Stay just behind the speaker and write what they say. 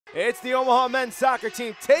It's the Omaha men's soccer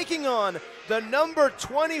team taking on the number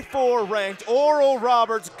 24 ranked Oral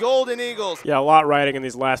Roberts Golden Eagles. Yeah, a lot riding in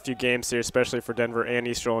these last few games here, especially for Denver and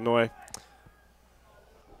Eastern Illinois.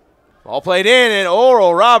 Ball played in, and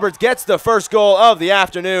Oral Roberts gets the first goal of the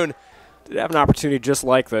afternoon. Did have an opportunity just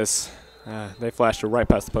like this. They flashed it right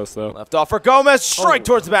past the post, though. Left off for Gomez, strike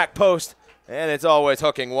towards the back post, and it's always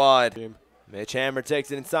hooking wide. Mitch Hammer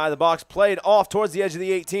takes it inside the box, played off towards the edge of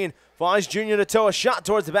the 18, finds Junior Natoa, shot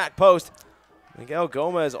towards the back post. Miguel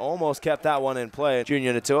Gomez almost kept that one in play,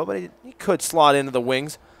 Junior Natoa, but he could slot into the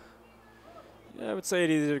wings. Yeah, I would say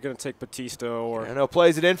it's either going to take Batista or... Cano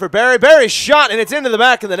plays it in for Barry. Barry's shot, and it's into the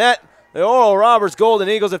back of the net. The Oral Roberts Golden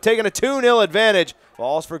Eagles have taken a 2-0 advantage.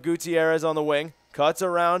 Balls for Gutierrez on the wing. Cuts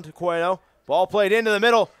around Queno. Ball played into the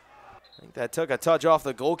middle. I think that took a touch off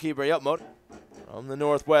the goalkeeper. Yep, from the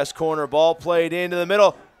northwest corner. Ball played into the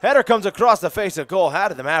middle. Header comes across the face of goal. How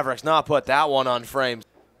did the Mavericks not put that one on frames?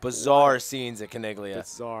 Bizarre scenes at Caniglia.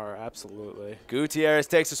 Bizarre, absolutely. Gutierrez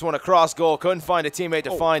takes this one across goal. Couldn't find a teammate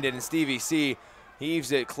to find it, and Stevie C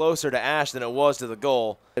heaves it closer to Ash than it was to the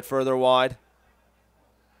goal. It further wide.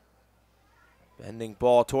 Bending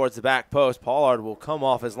ball towards the back post. Pollard will come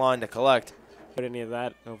off his line to collect. Avoid any of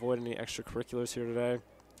that. Avoid any extracurriculars here today.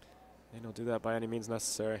 They don't do that by any means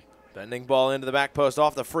necessary. Bending ball into the back post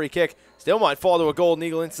off the free kick. Still might fall to a Golden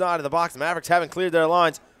Eagle inside of the box. The Mavericks haven't cleared their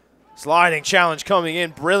lines. Sliding challenge coming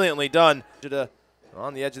in. Brilliantly done.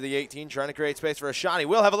 On the edge of the 18, trying to create space for a shot. He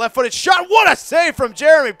will have a left-footed shot. What a save from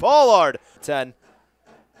Jeremy Pollard. 10.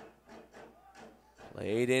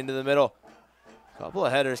 Played into the middle. Couple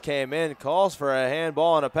of headers came in. Calls for a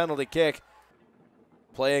handball and a penalty kick.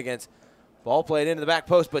 Play against. Ball played into the back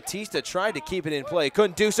post. Batista tried to keep it in play.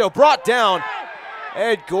 Couldn't do so. Brought down.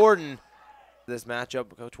 Ed Gordon. This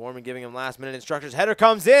matchup, Coach Warman giving him last-minute instructions. Header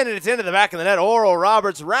comes in, and it's into the back of the net. Oral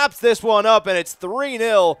Roberts wraps this one up, and it's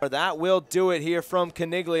 3-0. That will do it here from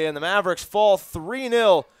Caniglia, and the Mavericks fall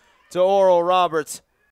 3-0 to Oral Roberts.